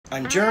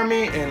I'm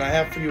Jeremy, and I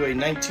have for you a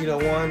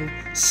 1901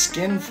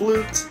 skin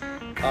flute,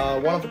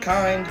 one of a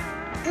kind.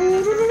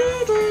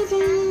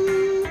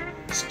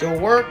 Still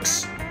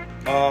works.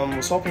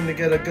 Was hoping to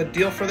get a good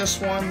deal for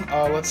this one.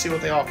 Let's see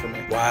what they offer me.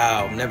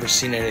 Wow, never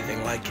seen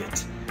anything like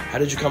it. How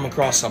did you come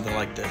across something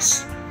like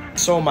this?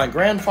 So my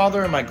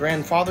grandfather and my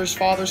grandfather's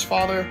father's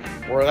father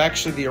were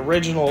actually the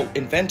original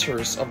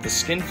inventors of the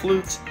skin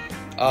flute.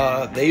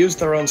 They used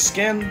their own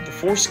skin, the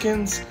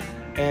foreskins,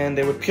 and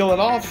they would peel it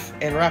off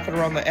and wrap it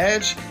around the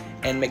edge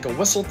and make a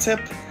whistle tip,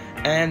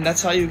 and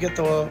that's how you get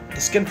the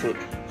skin flute.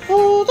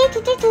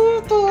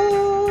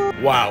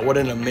 Wow, what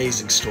an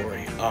amazing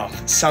story.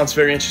 Sounds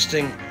very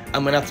interesting.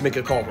 I'm gonna have to make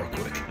a call real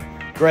quick.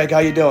 Greg, how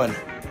you doing?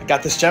 I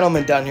got this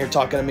gentleman down here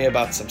talking to me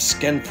about some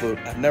skin flute.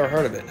 I've never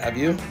heard of it. Have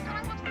you?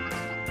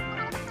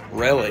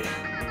 Really?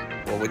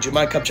 Well, would you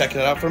mind come checking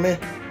it out for me?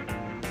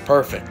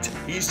 Perfect.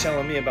 He's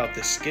telling me about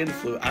this skin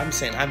flute. I'm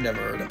saying I've never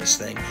heard of this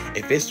thing.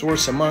 If it's worth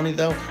some money,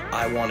 though,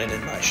 I want it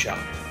in my shop.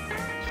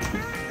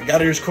 I got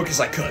here as quick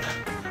as I could.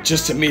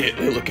 Just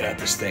immediately looking at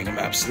this thing, I'm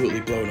absolutely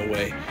blown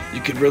away.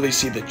 You can really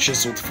see the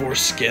chiseled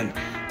foreskin,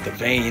 the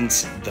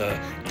veins, the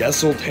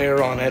desuled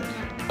hair on it,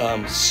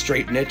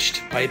 straight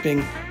niched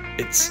piping.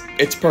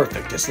 It's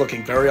perfect. It's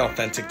looking very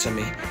authentic to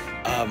me.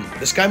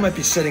 This guy might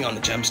be sitting on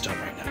the gemstone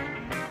right now.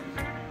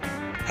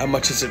 How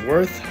much is it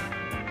worth?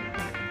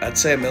 I'd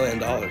say $1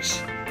 million.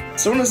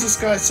 As soon as this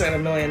guy said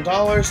 $1 million,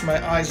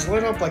 my eyes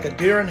lit up like a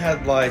deer in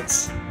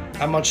headlights.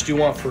 How much do you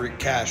want for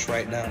cash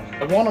right now?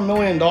 I want $1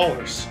 million.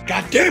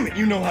 God damn it,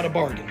 you know how to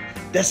bargain.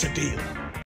 That's a deal.